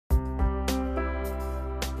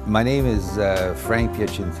My name is Frank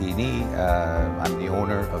Piacentini. I'm the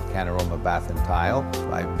owner of Canaroma Bath and Tile.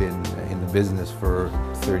 I've been in the business for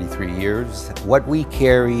 33 years. What we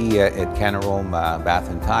carry at Canaroma Bath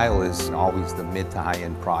and Tile is always the mid to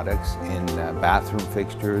high-end products in bathroom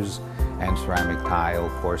fixtures and ceramic tile,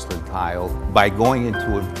 porcelain tile. By going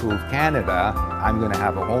into Improve Canada, I'm going to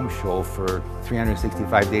have a home show for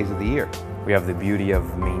 365 days of the year. We have the beauty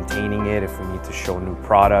of maintaining it if we need to show new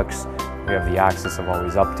products. We have the access of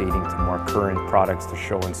always updating to more current products to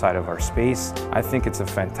show inside of our space. I think it's a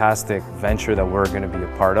fantastic venture that we're going to be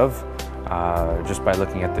a part of. Just by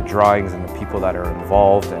looking at the drawings and the people that are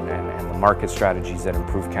involved and the market strategies that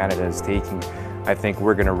Improve Canada is taking, I think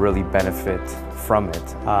we're going to really benefit from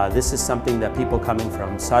it. This is something that people coming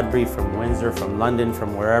from Sudbury, from Windsor, from London,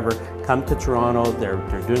 from wherever, come to Toronto. They're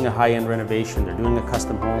doing a high-end renovation, they're doing a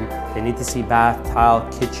custom home. They need to see bath, tile,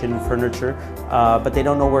 kitchen, furniture, but they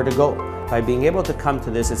don't know where to go. By being able to come to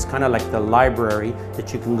this, it's kind of like the library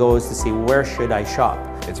that you can go is to see where should I shop.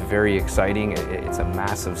 It's very exciting. It's a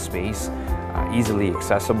massive space, easily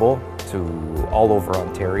accessible to all over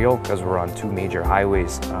Ontario because we're on two major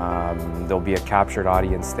highways. There'll be a captured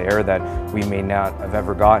audience there that we may not have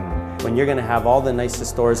ever gotten. When you're going to have all the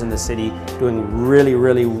nicest stores in the city doing really,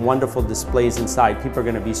 really wonderful displays inside, people are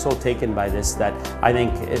going to be so taken by this that I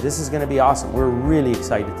think this is going to be awesome. We're really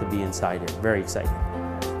excited to be inside here, very excited.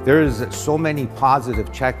 There's so many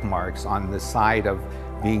positive check marks on the side of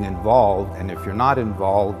being involved, and if you're not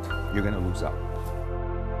involved, you're going to lose out.